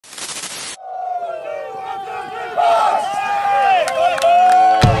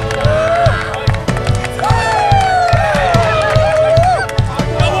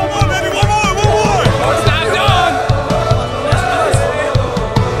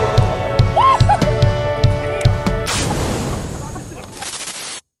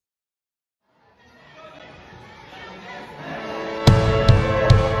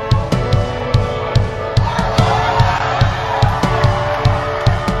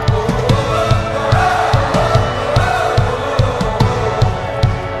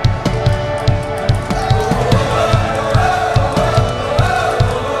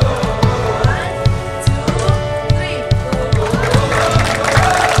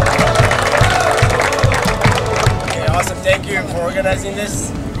organizing this.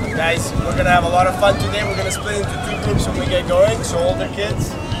 Guys, we're going to have a lot of fun today. We're going to split into 2 groups when we get going. So older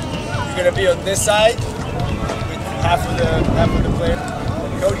kids, you're going to be on this side with half of the players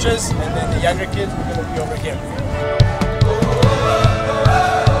and coaches, and then the younger kids, we're going to be over here.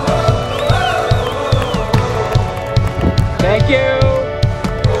 Thank you.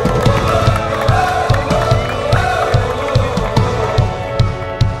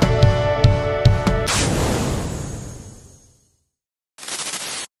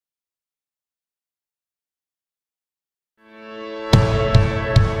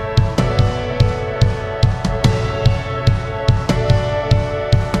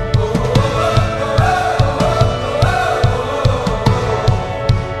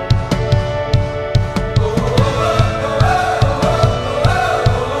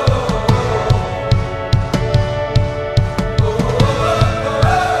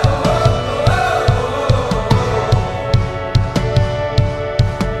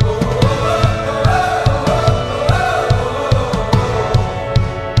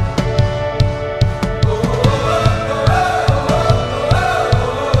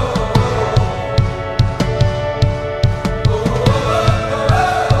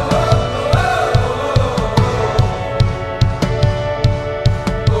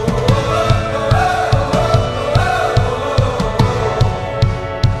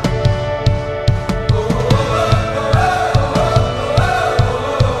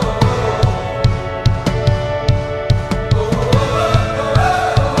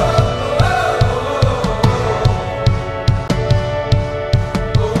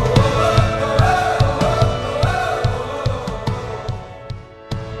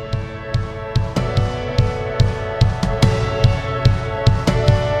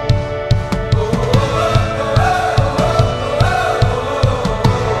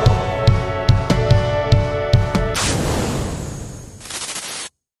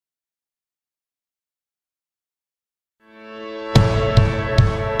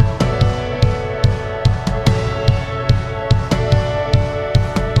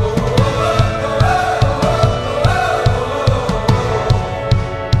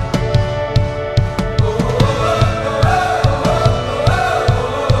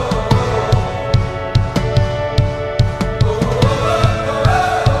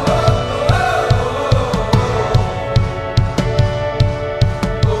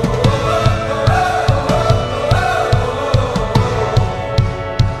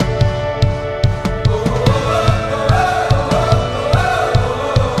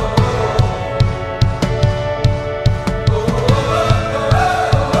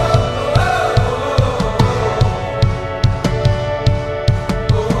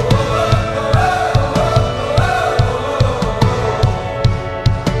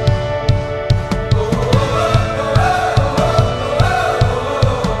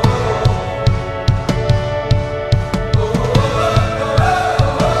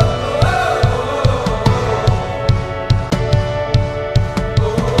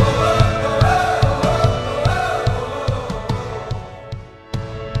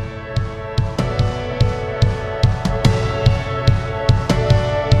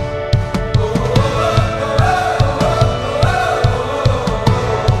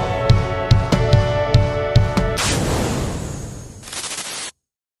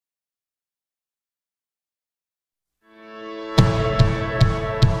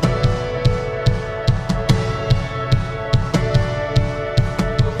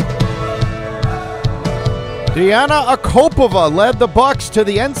 Jeanne led the Bucks to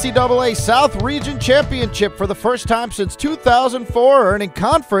the NCAA South Region Championship for the first time since 2004, earning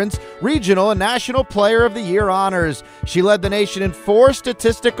conference, regional, and national player of the year honors. She led the nation in 4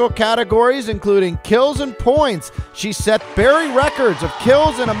 statistical categories, including kills and points. She set Barry records of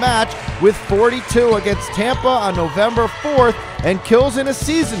kills in a match with 42 against Tampa on November 4th and kills in a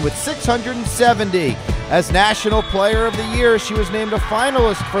season with 670. As National Player of the Year, she was named a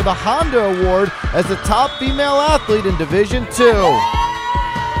finalist for the Honda Award as the top female athlete in Division II.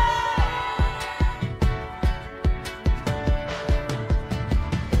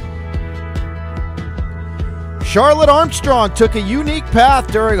 Charlotte Armstrong took a unique path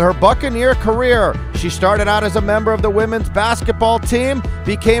during her Buccaneer career. She started out as a member of the women's basketball team,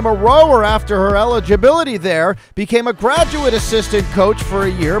 became a rower after her eligibility there, became a graduate assistant coach for a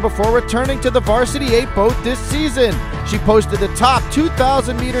year before returning to the Varsity 8 boat this season. She posted the top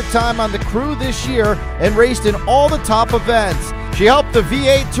 2,000-meter time on the crew this year and raced in all the top events. She helped the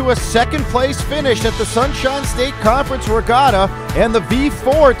V8 to a second-place finish at the Sunshine State Conference Regatta and the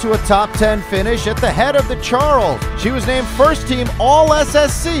V4 to a top 10 finish at the head of the Charles. She was named first-team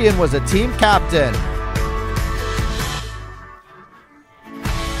All-SSC and was a team captain.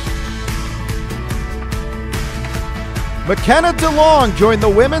 McKenna DeLong joined the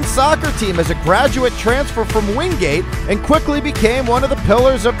women's soccer team as a graduate transfer from Wingate and quickly became one of the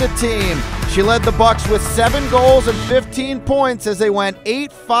pillars of the team. She led the Bucks with 7 goals and 15 points as they went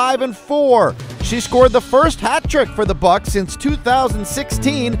 8-5-4. She scored the first hat trick for the Bucks since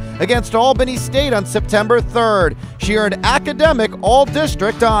 2016 against Albany State on September 3rd. She earned academic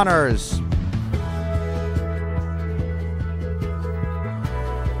all-district honors.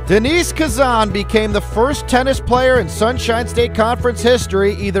 Denise Kazan became the first tennis player in Sunshine State Conference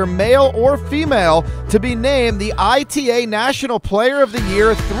history, either male or female, to be named the ITA National Player of the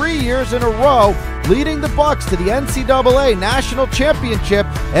Year 3 years in a row, leading the Bucks to the NCAA National Championship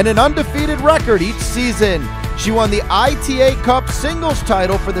and an undefeated record each season. She won the ITA Cup singles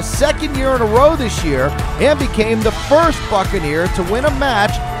title for the 2nd year in a row this year and became the first Buccaneer to win a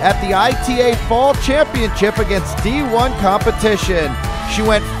match at the ITA Fall Championship against D1 competition. She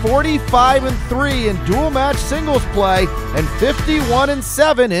went 45-3 in dual match singles play and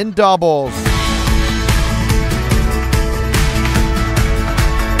 51-7 in doubles.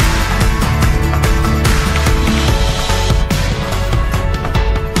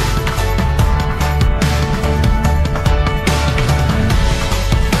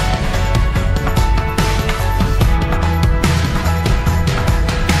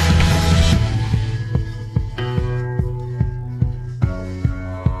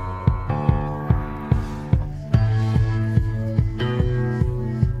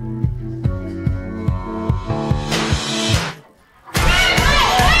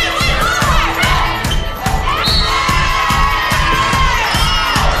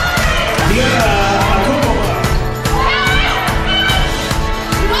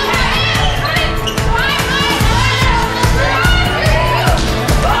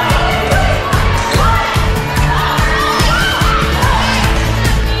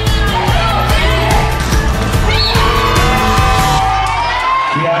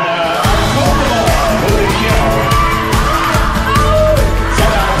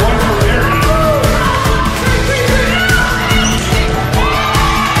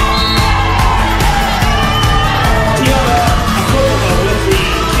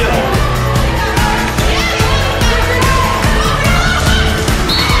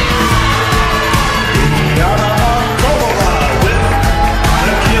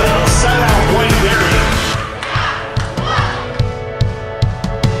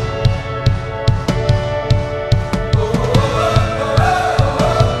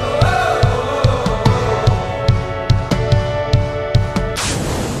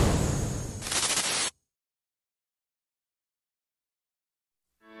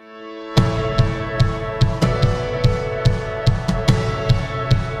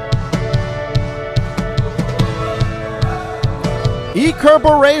 Iker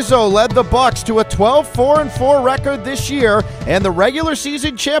Barrezo led the Bucks to a 12-4-4 record this year and the regular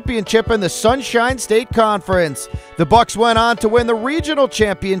season championship in the Sunshine State Conference. The Bucks went on to win the regional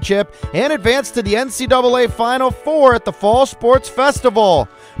championship and advanced to the NCAA Final Four at the Fall Sports Festival.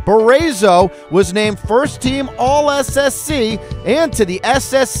 Barrezo was named first team All-SSC and to the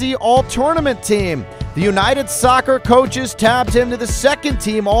SSC All-Tournament team. The United Soccer coaches tabbed him to the second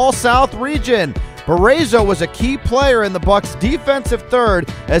team All-South region. Barrezo was a key player in the Bucks' defensive third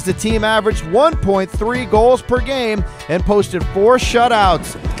as the team averaged 1.3 goals per game and posted 4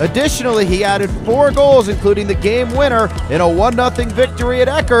 shutouts. Additionally, he added 4 goals, including the game winner in a 1-0 victory at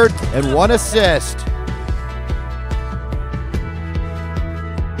Eckerd and 1 assist.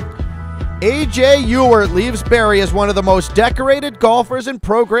 A.J. Ewart leaves Barry as one of the most decorated golfers in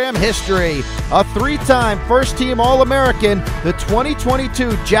program history. A 3-time first-team All-American, the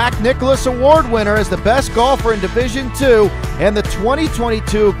 2022 Jack Nicklaus Award winner as the best golfer in Division II, and the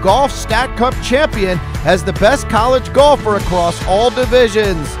 2022 Golf Stat Cup champion as the best college golfer across all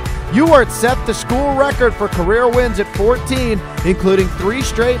divisions. Ewart set the school record for career wins at 14, including 3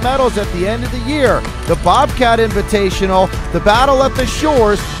 straight medals at the end of the year, the Bobcat Invitational, the Battle at the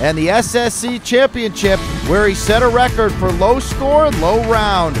Shores, and the SSC Championship, where he set a record for low score and low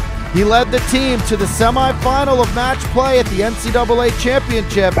round. He led the team to the semifinal of match play at the NCAA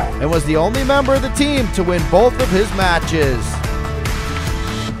Championship and was the only member of the team to win both of his matches.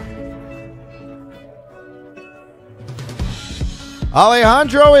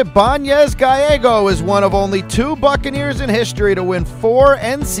 Alejandro Ibanez Gallego is one of only 2 Buccaneers in history to win 4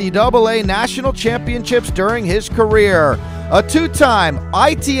 NCAA national championships during his career. A 2-time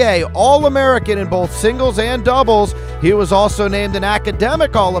ITA All-American in both singles and doubles, he was also named an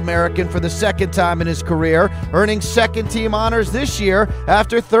academic All-American for the 2nd time in his career, earning 2nd team honors this year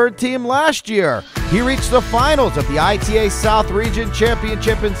after 3rd team last year. he reached the finals of the ITA South Region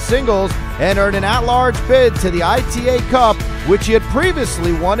Championship in singles and earned an at-large bid to the ITA Cup, which he had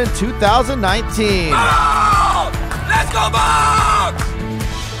previously won in 2019. Let's go, Bucks!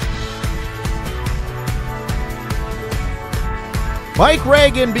 Mike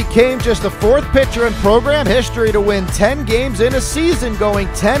Reagan became just the fourth pitcher in program history to win 10 games in a season, going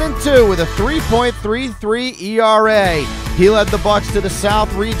 10-2 with a 3.33 ERA. He led the Bucks to the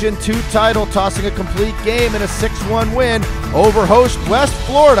South Region 2 title, tossing a complete game in a 6-1 win over host West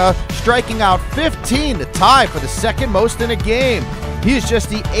Florida, striking out 15 to tie for the second most in a game. He is just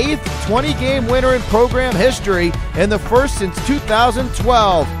the 8th 20-game winner in program history and the first since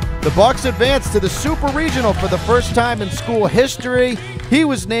 2012. The Bucks advanced to the Super Regional for the first time in school history. He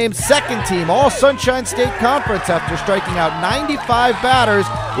was named second team All-Sunshine State Conference after striking out 95 batters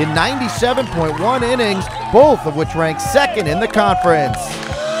in 97.1 innings, both of which ranked second in the conference.